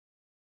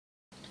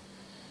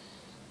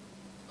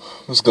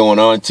What's going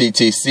on,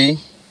 TTC?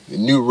 The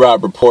New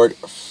Rob Report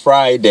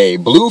Friday,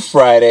 Blue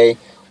Friday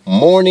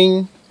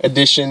morning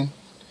edition.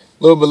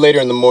 A little bit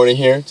later in the morning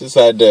here.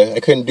 I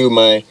couldn't do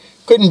my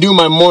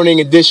morning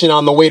edition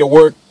on the way to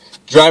work,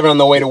 driving on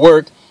the way to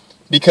work,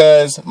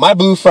 because my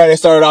Blue Friday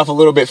started off a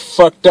little bit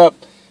fucked up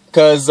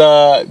because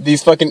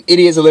these fucking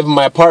idiots that live in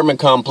my apartment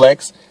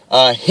complex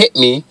hit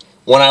me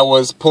when I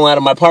was pulling out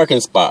of my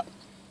parking spot.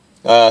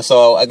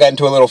 So I got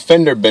into a little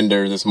fender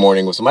bender this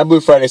morning. So my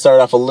Blue Friday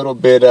started off a little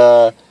bit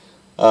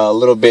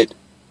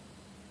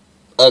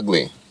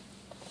ugly,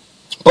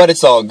 but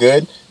it's all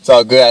good. It's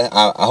all good.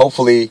 I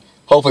hopefully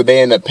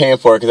they end up paying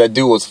for it, because that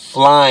dude was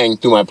flying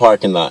through my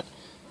parking lot.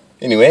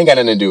 Anyway, ain't got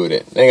nothing to do with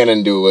it. Ain't got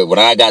nothing to do with what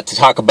I got to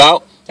talk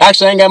about.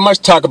 Actually, I ain't got much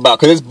to talk about,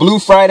 because it's Blue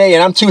Friday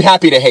and I'm too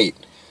happy to hate.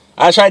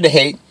 I tried to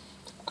hate.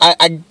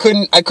 I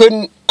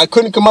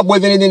couldn't come up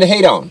with anything to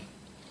hate on.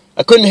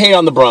 I couldn't hate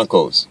on the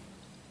Broncos.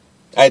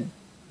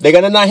 They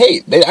gotta not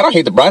hate. I don't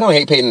hate I don't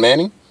hate Peyton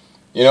Manning.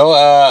 You know,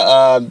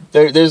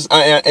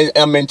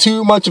 I'm in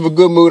too much of a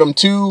good mood. I'm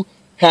too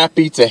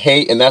happy to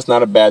hate, and that's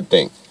not a bad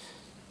thing.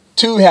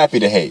 Too happy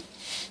to hate.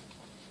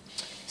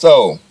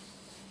 So,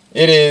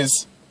 it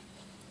is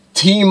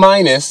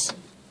T-minus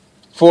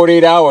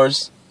 48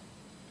 hours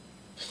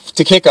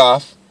to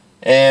kickoff,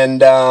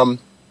 and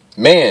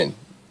man,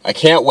 I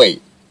can't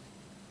wait.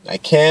 I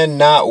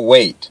cannot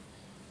wait.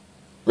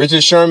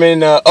 Richard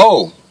Sherman,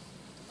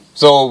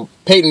 so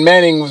Peyton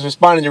Manning was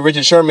responding to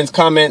Richard Sherman's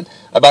comment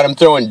about him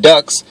throwing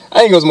ducks. I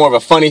think it was more of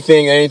a funny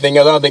thing than anything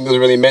else. I don't think it was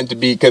really meant to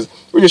be, because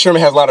Richard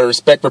Sherman has a lot of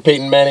respect for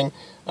Peyton Manning.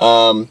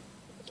 So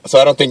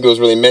I don't think it was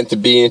really meant to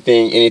be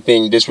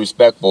anything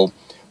disrespectful.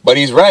 But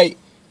he's right.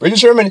 Richard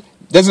Sherman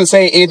doesn't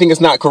say anything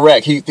that's not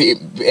correct.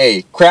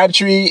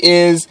 Crabtree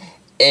is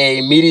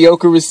a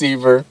mediocre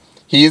receiver.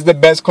 He is the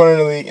best corner in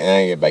the league. I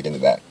ain't get back into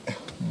that.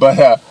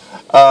 But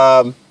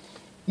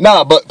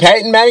but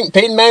Peyton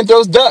Manning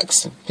throws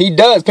ducks. He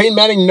does. Peyton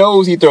Manning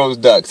knows he throws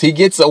ducks. He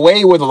gets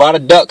away with a lot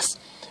of ducks.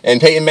 And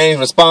Peyton Manning's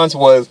response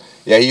was,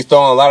 yeah, he's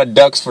throwing a lot of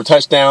ducks for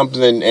touchdowns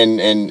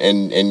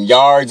and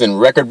yards and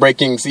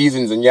record-breaking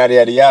seasons and yada,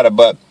 yada, yada.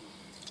 But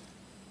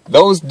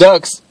those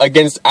ducks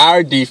against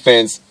our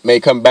defense may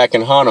come back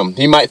and haunt him.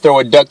 He might throw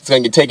a duck that's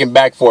going to get taken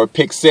back for a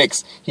pick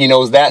six. He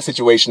knows that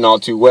situation all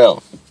too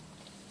well.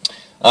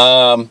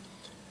 I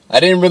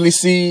didn't really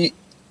see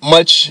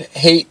much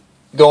hate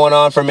going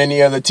on from any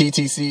of the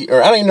TTC,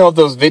 or I don't even know if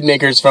those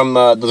vidmakers from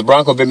those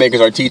Bronco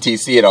vidmakers are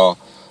TTC at all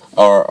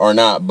or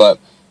not, but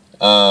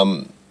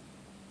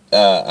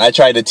I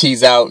tried to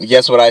tease out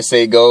Yes What I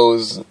Say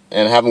Goes,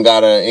 and I haven't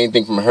got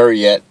anything from her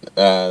yet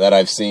that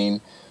I've seen.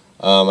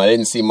 I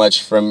didn't see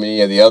much from any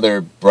of the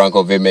other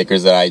Bronco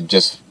vidmakers that I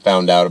just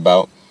found out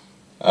about,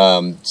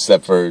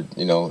 except for,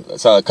 I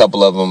saw a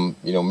couple of them,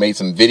 made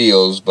some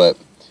videos, but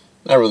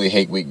not really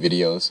hate week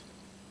videos.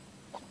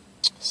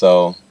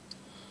 So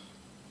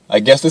I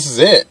guess this is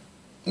it.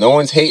 No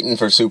one's hating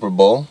for Super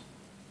Bowl,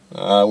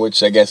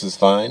 which I guess is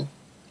fine.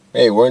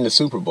 Hey, we're in the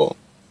Super Bowl.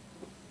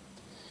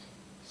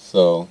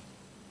 So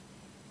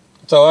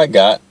that's all I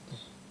got.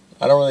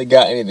 I don't really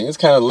got anything. It's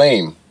kind of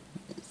lame.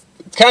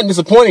 It's kind of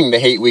disappointing, the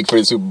hate week for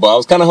the Super Bowl. I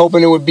was kind of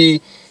hoping it would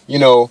be,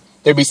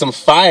 there'd be some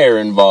fire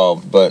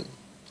involved, but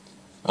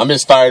I'm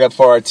just fired up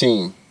for our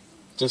team.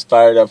 Just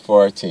fired up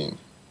for our team.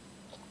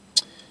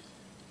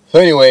 So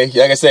anyway,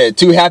 like I said,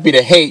 too happy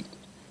to hate,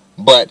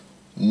 but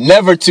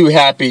never too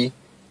happy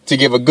to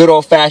give a good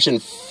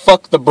old-fashioned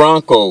fuck the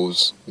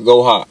Broncos.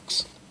 Go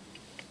Hawks.